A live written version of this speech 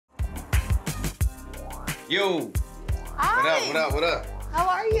Yo. Hi. What up? What up? How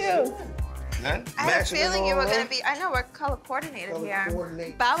are you? Nothing? I had a feeling you were going to be, I know, we're color coordinated here.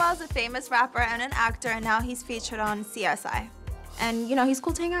 Bow Wow's a famous rapper and an actor, and now he's featured on CSI. And, you know, he's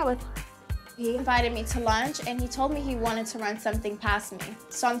cool to hang out with. He invited me to lunch, and he told me he wanted to run something past me.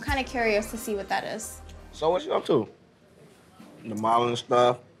 So I'm kind of curious to see what that is. So what you up to? The modeling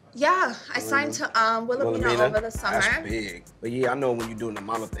stuff? Yeah, I signed to Wilhelmina over the summer. That's big. But yeah, I know when you're doing the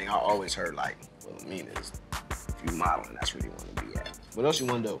model thing, I always heard like, Wilhelmina is, if you modeling, that's where you want to be at. What else you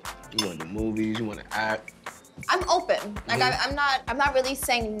want to do? You want to do movies, you want to act? I'm open. Like, I'm not really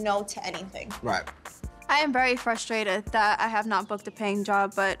saying no to anything. Right. I am very frustrated that I have not booked a paying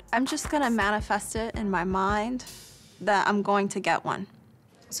job, but I'm just gonna manifest it in my mind that I'm going to get one.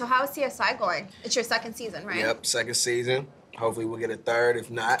 So how is CSI going? It's your second season, right? Yep, second season. Hopefully we'll get a third,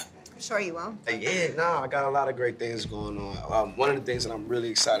 if not. I'm sure you will. Yeah, no, I got a lot of great things going on. One of the things that I'm really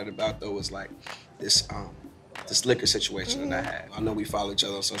excited about, though, is like this liquor situation that I had. I know we follow each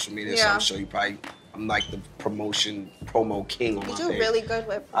other on social media, so I'm sure you probably, I'm like the promo king on my page. You do really good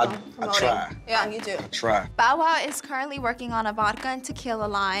with promoting. I try. Yeah, you do. I try. Bow Wow is currently working on a vodka and tequila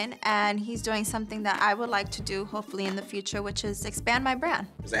line, and he's doing something that I would like to do, hopefully in the future, which is expand my brand.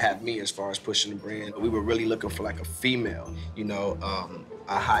 They had me as far as pushing the brand. We were really looking for like a female, you know,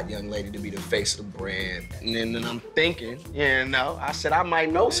 a hot young lady to be the face of the brand. And then I'm thinking, you know, I said I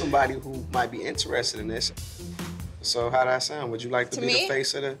might know somebody who might be interested in this. So how'd that sound? Would you like to be the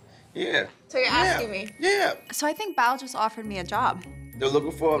face of the... Yeah. So you're asking me? Yeah. So I think Bow just offered me a job. They're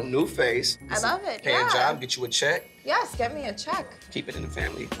looking for a new face. I love it, Paying job, get you a check. Yes, get me a check. Keep it in the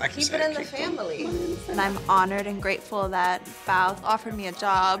family, like Keep it in the family. And I'm honored and grateful that Bow offered me a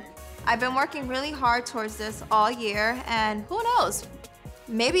job. I've been working really hard towards this all year, and who knows?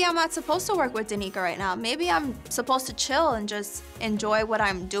 Maybe I'm not supposed to work with Danica right now. Maybe I'm supposed to chill and just enjoy what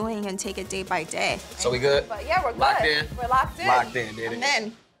I'm doing and take it day by day. So we good? But yeah, we're good. Locked in? We're locked in. Locked in, did it? I'm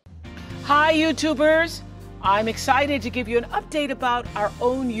in. Hi, YouTubers. I'm excited to give you an update about our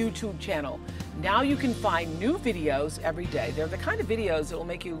own YouTube channel. Now you can find new videos every day. They're the kind of videos that will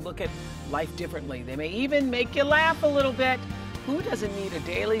make you look at life differently. They may even make you laugh a little bit. Who doesn't need a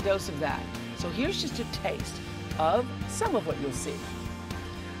daily dose of that? So here's just a taste of some of what you'll see.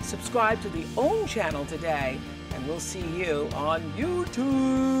 Subscribe to the OWN channel today, and we'll see you on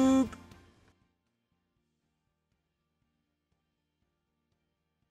YouTube.